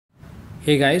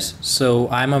Hey guys, so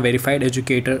I'm a verified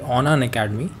educator on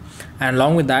Unacademy, and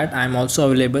along with that I'm also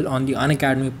available on the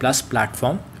Unacademy Plus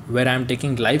platform where I'm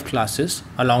taking live classes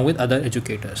along with other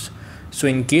educators. So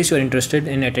in case you're interested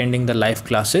in attending the live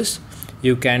classes,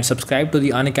 you can subscribe to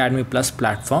the Unacademy Plus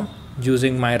platform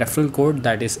using my referral code,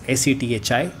 that is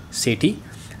SETHI,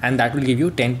 and that will give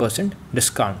you 10%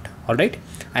 discount. Alright,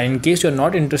 and in case you're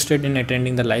not interested in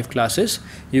attending the live classes,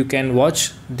 you can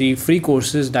watch the free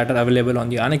courses that are available on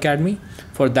the Unacademy.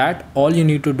 For that, all you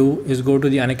need to do is go to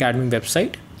the Unacademy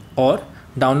website or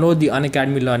download the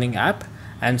Unacademy learning app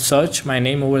and search my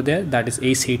name over there, that is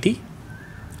ACT.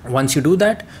 Once you do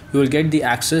that, you will get the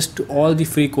access to all the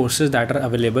free courses that are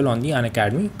available on the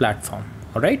Unacademy platform.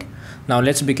 Alright, now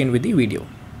let's begin with the video.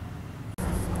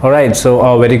 Alright, so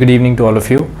a very good evening to all of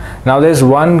you. Now there's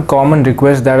one common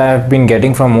request that I have been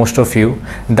getting from most of you,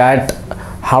 that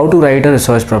how to write a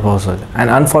research proposal,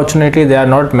 and unfortunately there are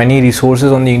not many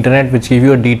resources on the internet which give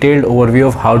you a detailed overview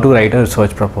of how to write a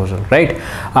research proposal, right?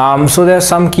 So there are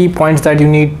some key points that you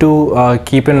need to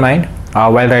keep in mind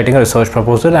while writing a research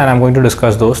proposal, and I'm going to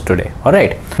discuss those today.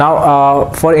 Alright,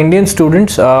 now for Indian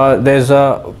students, there's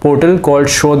a portal called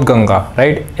Shodh Ganga,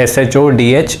 right?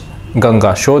 SHODH Ganga,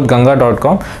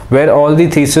 shodhganga.com, where all the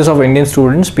thesis of Indian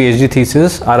students, PhD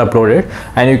thesis, are uploaded,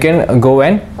 and you can go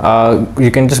and you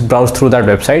can just browse through that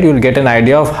website. You will get an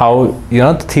idea of how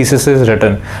the thesis is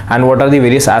written and what are the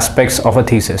various aspects of a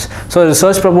thesis. So a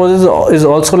research proposal is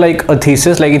also like a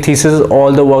thesis. Like a thesis is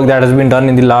all the work that has been done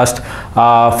in the last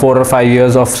 4 or 5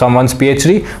 years of someone's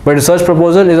PhD, but research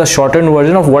proposal is a shortened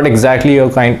version of what exactly you're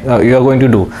going to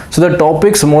do. So the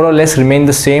topics more or less remain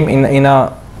the same in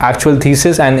a actual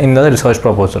thesis and in the research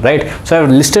proposal, right? So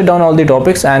I've listed down all the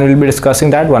topics and we'll be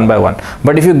discussing that one by one.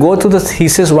 But if you go through the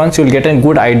thesis once, you'll get a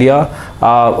good idea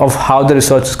of how the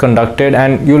research is conducted,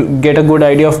 and you'll get a good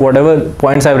idea of whatever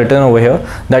points I've written over here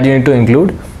that you need to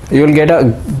include. You'll get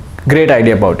a great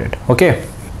idea about it. Okay,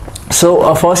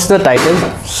 so first the title.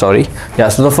 So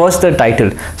the first the title.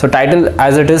 So title,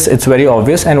 as it is, it's very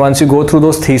obvious, and once you go through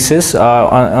those thesis,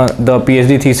 the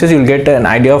PhD thesis, you'll get an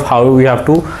idea of how we have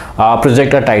to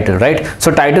project a title, right?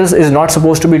 So titles is not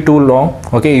supposed to be too long.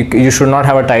 Okay, you should not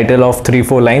have a title of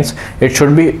 3-4 lines. It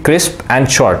should be crisp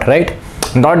and short, right?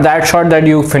 Not that short that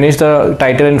you finish the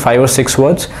title in 5 or 6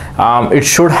 words. It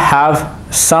should have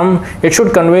it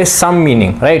should convey some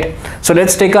meaning, right? So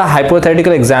let's take a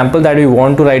hypothetical example that we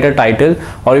want to write a title,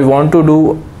 or we want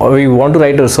to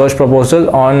write a research proposal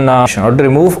on or to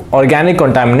remove organic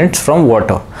contaminants from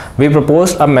water. We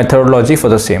propose a methodology for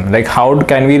the same, like how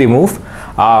can we remove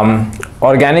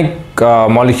organic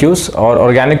molecules or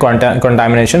organic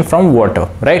contamination from water,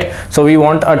 right? So we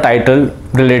want a title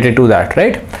related to that,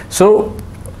 right? So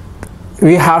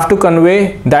we have to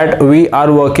convey that we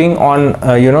are working on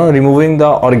removing the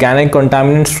organic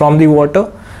contaminants from the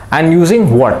water, and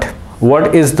using what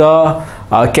is the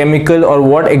chemical, or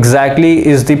what exactly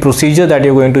is the procedure that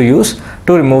you're going to use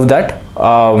to remove that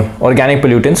organic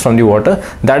pollutants from the water.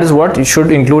 That is what you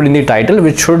should include in the title,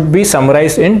 which should be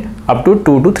summarized in up to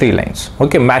 2 to 3 lines.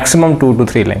 Okay, maximum 2 to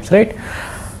 3 lines, right?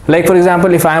 Like for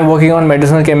example, if I am working on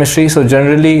medicinal chemistry, so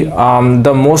generally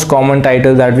the most common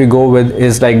title that we go with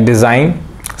is like design,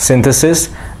 synthesis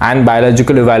and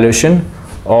biological evaluation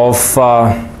of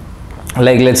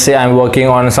like, let's say I'm working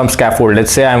on some scaffold.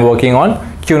 Let's say I'm working on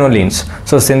quinolines.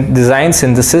 So design,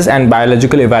 synthesis and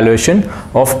biological evaluation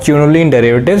of quinoline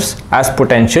derivatives as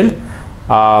potential,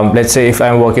 let's say if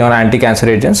I'm working on anti-cancer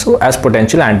agents, so as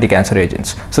potential anti-cancer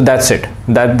agents. So that's it.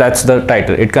 That's the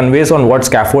title. It conveys on what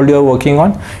scaffold you're working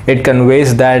on. It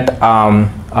conveys that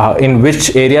in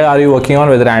which area are you working on,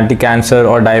 whether anti-cancer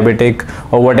or diabetic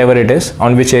or whatever it is,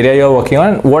 on which area you're working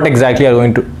on, what exactly are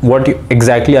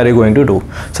you going to do.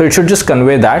 So it should just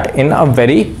convey that in a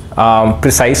very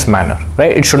precise manner,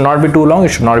 right? It should not be too long, it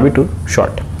should not be too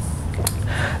short.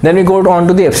 Then we go on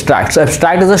to the abstract. So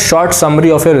abstract is a short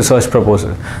summary of your research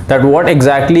proposal, that what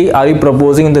exactly are you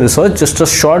proposing in the research. Just a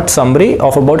short summary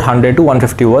of about 100 to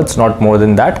 150 words, not more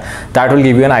than that. That will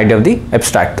give you an idea of the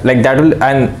abstract. Like that will,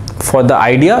 and for the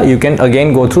idea you can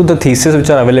again go through the thesis which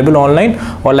are available online,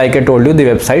 or like I told you, the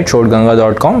website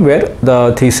shodhganga.com, where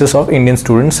the thesis of Indian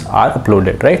students are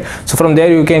uploaded, right? So from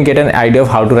there you can get an idea of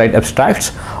how to write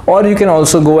abstracts, or you can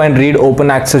also go and read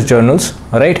open access journals,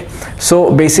 right?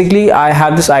 So basically I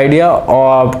have this idea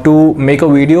to make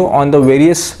a video on the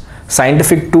various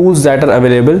scientific tools that are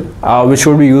available, which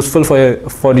would be useful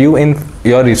for you in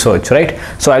your research, right?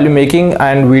 So I'll be making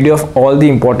a video of all the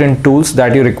important tools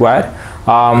that you require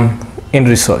in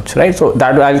research, right? So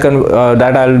that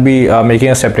I'll be making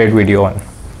a separate video on.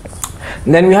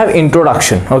 Then we have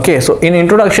introduction. Okay, so in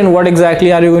introduction, what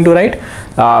exactly are you going to write?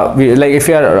 Like if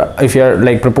you are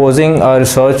like proposing a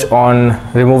research on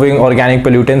removing organic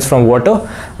pollutants from water,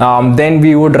 then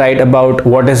we would write about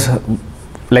what is,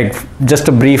 like, just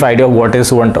a brief idea of what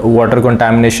is water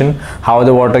contamination, how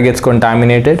the water gets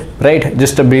contaminated, right?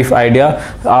 Just a brief idea,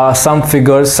 some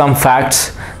figures, some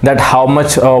facts, that how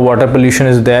much water pollution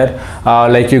is there.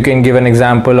 Like you can give an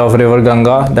example of river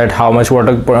Ganga, that how much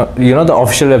water, you know, the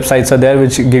official websites are there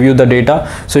which give you the data,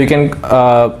 so you can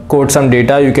quote some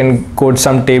data, you can quote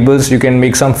some tables, you can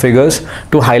make some figures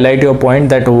to highlight your point,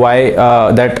 that why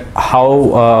that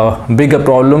how big a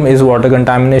problem is water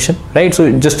contamination, right?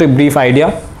 So just a brief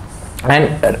idea.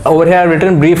 And over here I've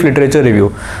written brief literature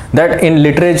review, that in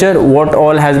literature what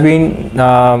all has been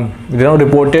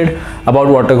reported about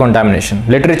water contamination.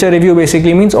 Literature review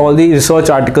basically means all the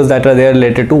research articles that are there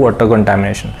related to water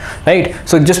contamination, right?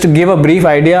 So just to give a brief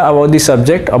idea about the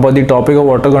subject, about the topic of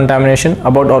water contamination,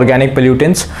 about organic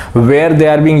pollutants, where they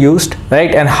are being used,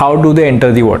 right, and how do they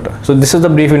enter the water. So this is the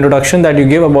brief introduction that you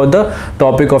give about the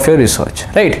topic of your research,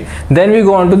 right? Then we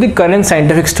go on to the current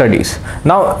scientific studies.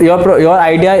 Now your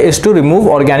idea is to remove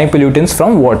organic pollutants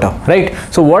from water, right?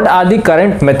 So what are the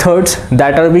current methods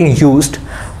that are being used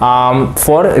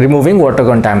for removing water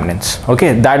contaminants?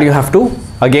 Okay, that you have to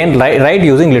again write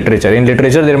using literature. In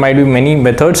literature there might be many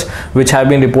methods which have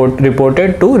been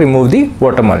reported to remove the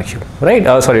water molecule, right?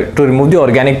 To remove the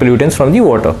organic pollutants from the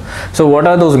water. So what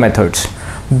are those methods?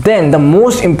 Then the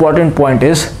most important point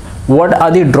is, what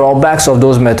are the drawbacks of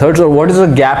those methods, or what is the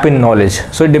gap in knowledge?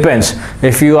 So it depends.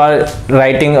 If you are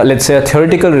writing, let's say, a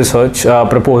theoretical research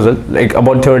proposal, like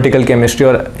about theoretical chemistry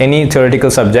or any theoretical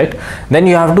subject, then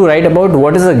you have to write about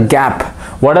what is the gap,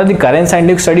 what are the current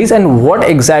scientific studies, and what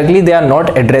exactly they are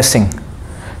not addressing.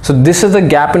 So this is the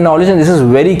gap in knowledge, and this is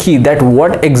very key, that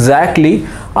what exactly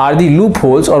are the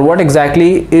loopholes, or what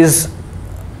exactly is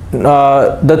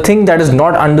the thing that is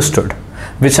not understood,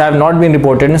 which have not been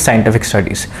reported in scientific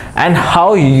studies, and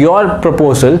how your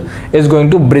proposal is going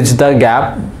to bridge the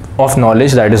gap of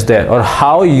knowledge that is there, or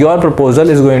how your proposal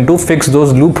is going to fix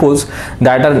those loopholes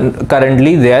that are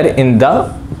currently there in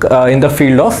the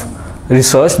field of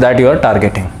research that you are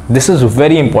targeting. This is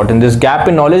very important, this gap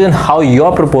in knowledge, and how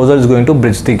your proposal is going to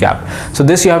bridge the gap. So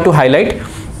this you have to highlight,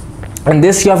 and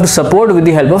this you have to support with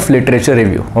the help of literature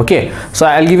review. Okay, so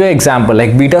I'll give you an example.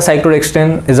 Like beta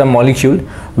cyclodextrin is a molecule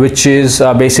which is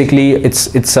basically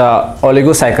it's a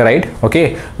oligosaccharide,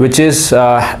 okay, which is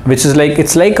like,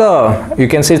 it's like a, you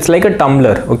can say it's like a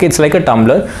tumbler. Okay, it's like a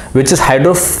tumbler which is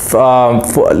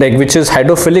which is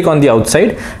hydrophilic on the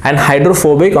outside and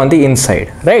hydrophobic on the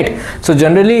inside, right? So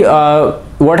generally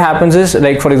what happens is,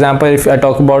 like for example, if I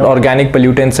talk about organic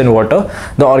pollutants in water,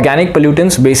 the organic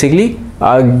pollutants basically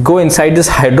go inside this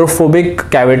hydrophobic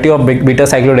cavity of beta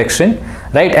cyclodextrin,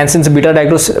 right? And since beta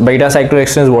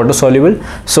cyclodextrin is water soluble,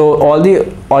 so all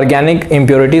the organic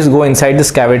impurities go inside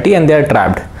this cavity and they are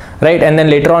trapped, right? And then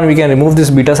later on we can remove this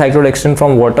beta cyclodextrin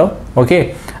from water,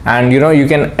 okay, and you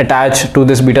can attach to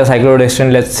this beta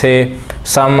cyclodextrin, let's say,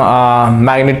 some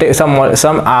magnetic,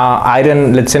 some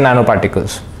iron, let's say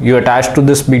nanoparticles. You attach to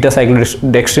this beta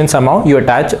cyclodextrin, somehow you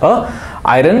attach a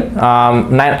iron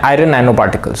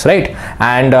nanoparticles, right?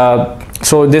 And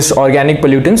so this organic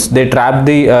pollutants, they trap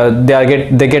they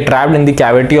get trapped in the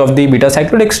cavity of the beta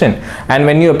cyclodextrin, and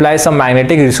when you apply some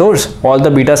magnetic resource, all the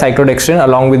beta cyclodextrin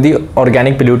along with the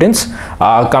organic pollutants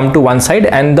come to one side,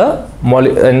 and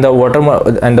the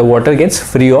water gets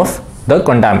free of the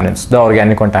contaminants, the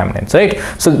organic contaminants, right?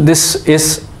 So this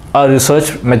is a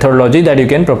research methodology that you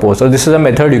can propose, so this is a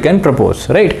method you can propose,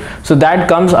 right? So that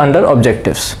comes under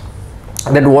objectives,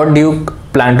 that what do you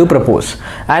plan to propose.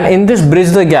 And in this bridge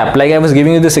the gap, like I was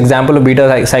giving you this example of beta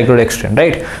cyclodextrin,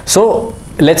 right? So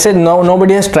let's say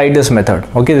nobody has tried this method,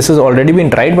 okay, this has already been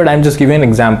tried, but I'm just giving an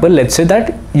example. Let's say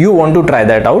that you want to try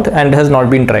that out and it has not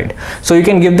been tried, so you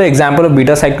can give the example of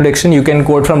beta cyclodextrin. You can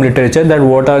quote from literature that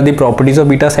what are the properties of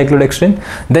beta cyclodextrin,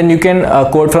 then you can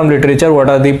quote from literature what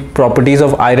are the properties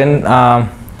of iron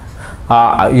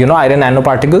iron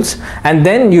nanoparticles, and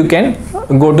then you can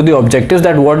go to the objectives,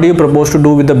 that what do you propose to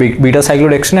do with the beta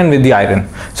cyclodextrin and with the iron.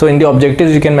 So in the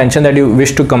objectives you can mention that you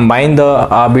wish to combine the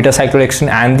beta cyclodextrin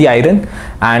and the iron,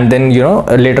 and then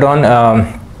later on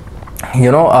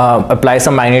apply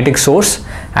some magnetic source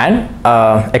and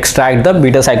extract the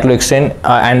beta cyclodextrin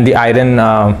and the iron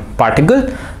particle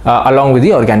along with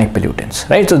the organic pollutants,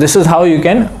 right? So this is how you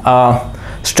can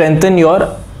strengthen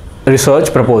your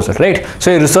research proposal, right?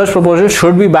 So your research proposal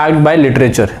should be backed by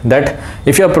literature, that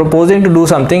if you are proposing to do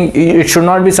something, it should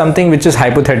not be something which is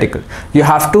hypothetical. You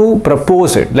have to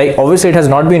propose it, like obviously it has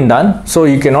not been done, so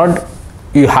you cannot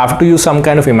you have to use some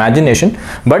kind of imagination,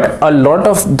 but a lot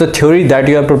of the theory that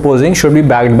you are proposing should be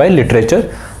backed by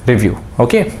literature review.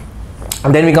 Okay,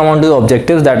 and then we come on to the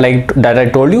objectives that I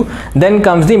told you. Then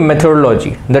comes the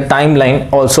methodology, the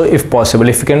timeline also, if possible.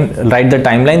 If you can write the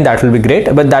timeline, that will be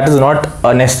great, but that is not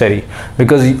necessary,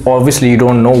 because obviously you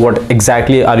don't know what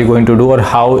exactly are you going to do or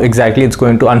how exactly it's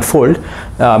going to unfold,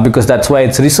 because that's why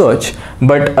it's research.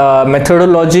 But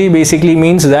methodology basically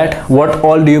means that what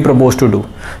all do you propose to do.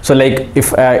 So like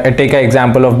if I take an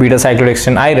example of beta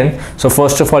cyclodextrin iron, so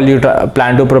first of all you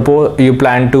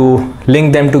plan to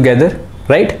link them together,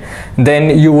 right?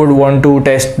 Then you would want to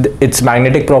test its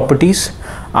magnetic properties.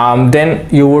 Then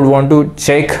you would want to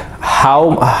check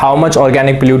how much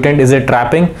organic pollutant is it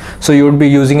trapping, so you would be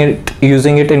using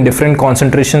it in different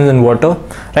concentrations in water,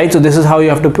 right? So this is how you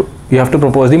have to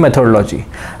propose the methodology.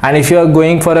 And if you are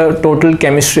going for a total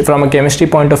chemistry, from a chemistry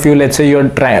point of view, let's say you're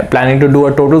planning to do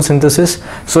a total synthesis,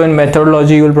 so in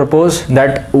methodology you will propose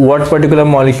that what particular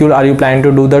molecule are you planning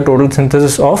to do the total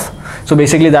synthesis of. So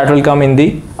basically that will come in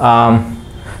the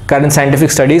current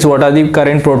scientific studies. What are the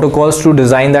current protocols to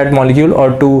design that molecule,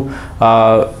 or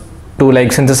to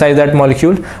like synthesize that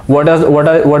molecule? What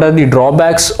are the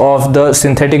drawbacks of the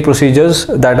synthetic procedures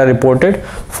that are reported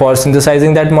for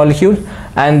synthesizing that molecule?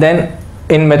 And then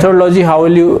in methodology, how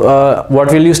will you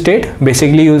what will you state?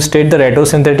 Basically you will state the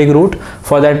retrosynthetic route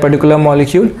for that particular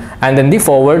molecule, and then the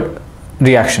forward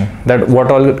reaction, that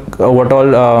what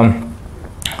all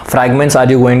fragments are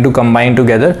you going to combine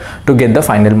together to get the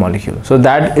final molecule. So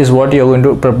that is what you're going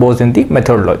to propose in the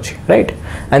methodology, right?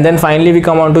 And then finally we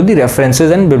come on to the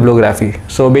references and bibliography.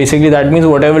 So basically that means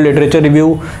whatever literature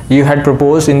review you had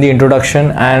proposed in the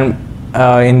introduction and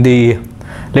in the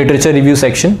literature review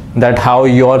section, that how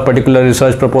your particular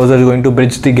research proposal is going to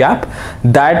bridge the gap,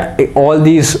 that all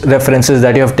these references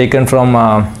that you have taken from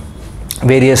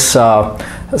various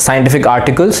scientific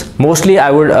articles, mostly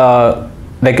I would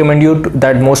recommend you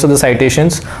that most of the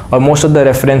citations or most of the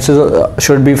references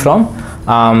should be from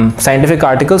scientific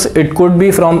articles. It could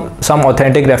be from some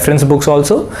authentic reference books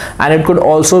also, and it could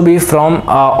also be from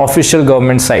official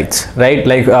government sites, right?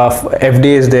 Like FDA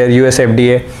is there, US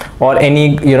FDA, or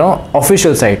any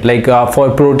official site, like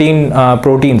for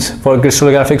proteins, for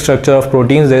crystallographic structure of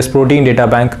proteins, there's protein data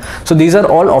bank. So these are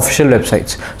all official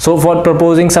websites. So for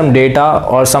proposing some data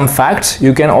or some facts,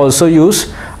 you can also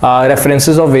use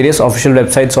references of various official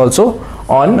websites also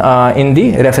on in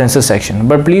the references section.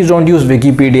 But please don't use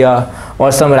Wikipedia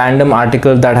or some random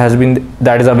article that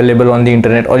is available on the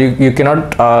internet, or you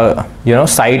cannot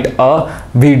cite a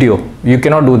video. You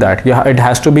cannot do that. It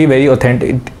has to be very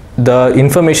authentic. The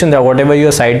information, that whatever you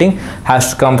are citing,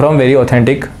 has to come from very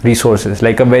authentic resources,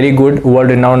 like a very good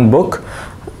world-renowned book,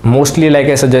 mostly, like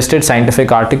I suggested,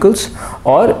 scientific articles,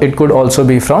 or it could also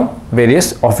be from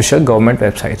various official government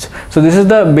websites. So this is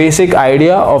the basic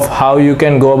idea of how you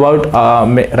can go about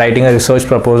writing a research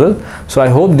proposal. So I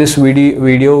hope this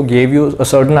video gave you a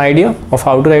certain idea of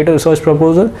how to write a research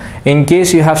proposal. In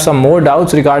case you have some more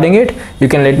doubts regarding it, you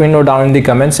can let me know down in the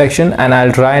comment section, and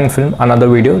I'll try and film another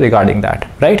video regarding that,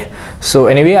 right? So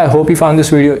anyway, I hope you found this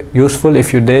video useful.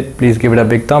 If you did, please give it a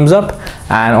big thumbs up,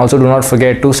 and also do not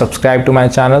forget to subscribe to my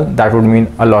channel. That would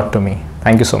mean a lot to me.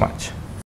 Thank you so much.